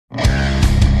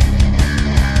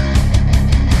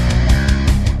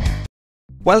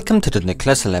Welcome to the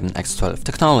Nicholas 11X12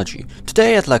 technology.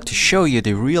 Today I'd like to show you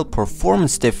the real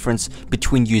performance difference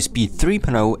between USB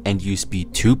 3.0 and USB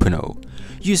 2.0.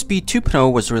 USB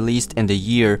 2.0 was released in the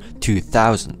year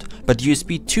 2000, but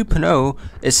USB 2.0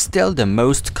 is still the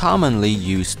most commonly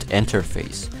used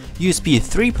interface. USB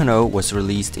 3.0 was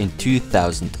released in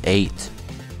 2008.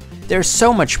 There's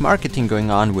so much marketing going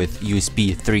on with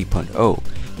USB 3.0,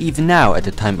 even now at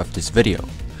the time of this video.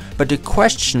 But the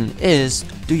question is,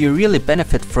 do you really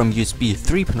benefit from USB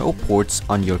 3.0 ports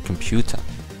on your computer?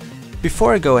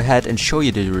 Before I go ahead and show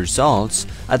you the results,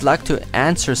 I'd like to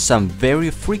answer some very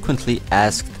frequently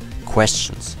asked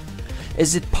questions.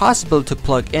 Is it possible to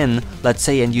plug in, let's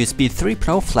say, an USB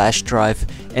 3.0 flash drive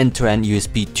into an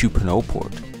USB 2.0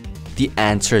 port? The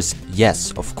answer is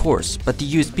yes, of course, but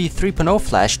the USB 3.0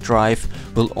 flash drive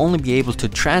will only be able to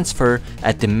transfer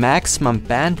at the maximum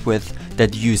bandwidth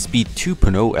that USB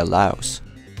 2.0 allows.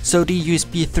 So the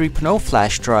USB 3.0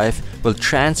 flash drive will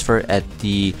transfer at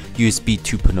the USB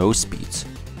 2.0 speeds.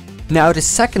 Now the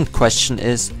second question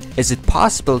is it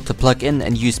possible to plug in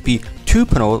an USB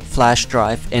 2.0 flash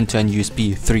drive into an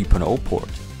USB 3.0 port?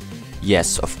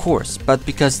 Yes, of course, but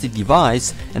because the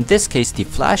device, in this case the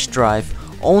flash drive,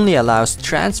 only allows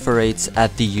transfer rates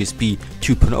at the USB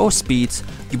 2.0 speeds,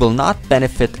 you will not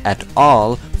benefit at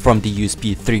all from the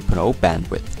USB 3.0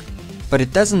 bandwidth. But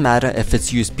it doesn't matter if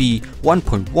it's USB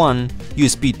 1.1,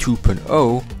 USB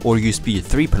 2.0 or USB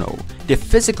 3.0, the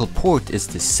physical port is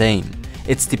the same.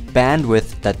 It's the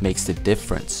bandwidth that makes the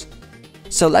difference.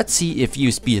 So let's see if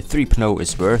USB 3.0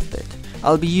 is worth it.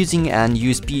 I'll be using an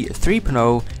USB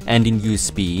 3.0 and an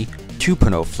USB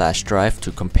 2.0 flash drive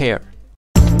to compare.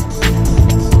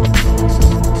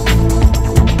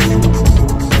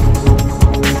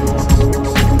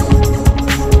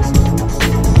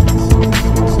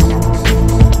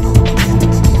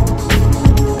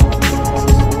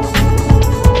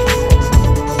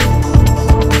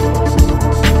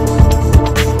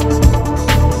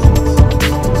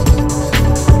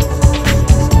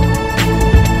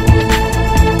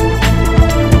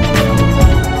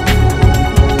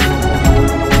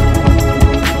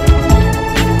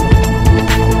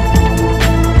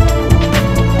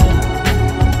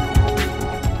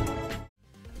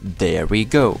 There we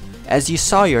go. As you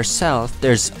saw yourself,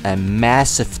 there's a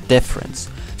massive difference.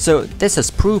 So this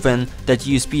has proven that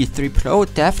USB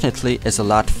 3.0 definitely is a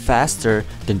lot faster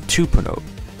than 2.0.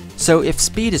 So if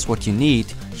speed is what you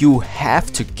need, you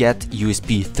have to get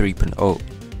USB 3.0.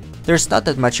 There's not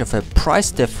that much of a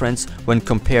price difference when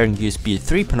comparing USB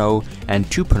 3.0 and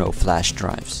 2.0 flash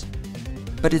drives.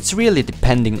 But it's really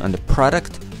depending on the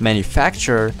product,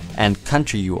 manufacturer, and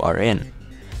country you are in.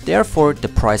 Therefore, the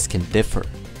price can differ.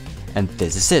 And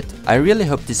this is it. I really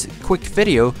hope this quick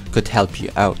video could help you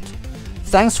out.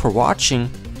 Thanks for watching,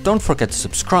 don't forget to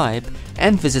subscribe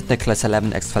and visit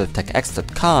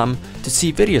Nicholas11X12techx.com to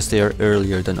see videos there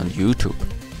earlier than on YouTube.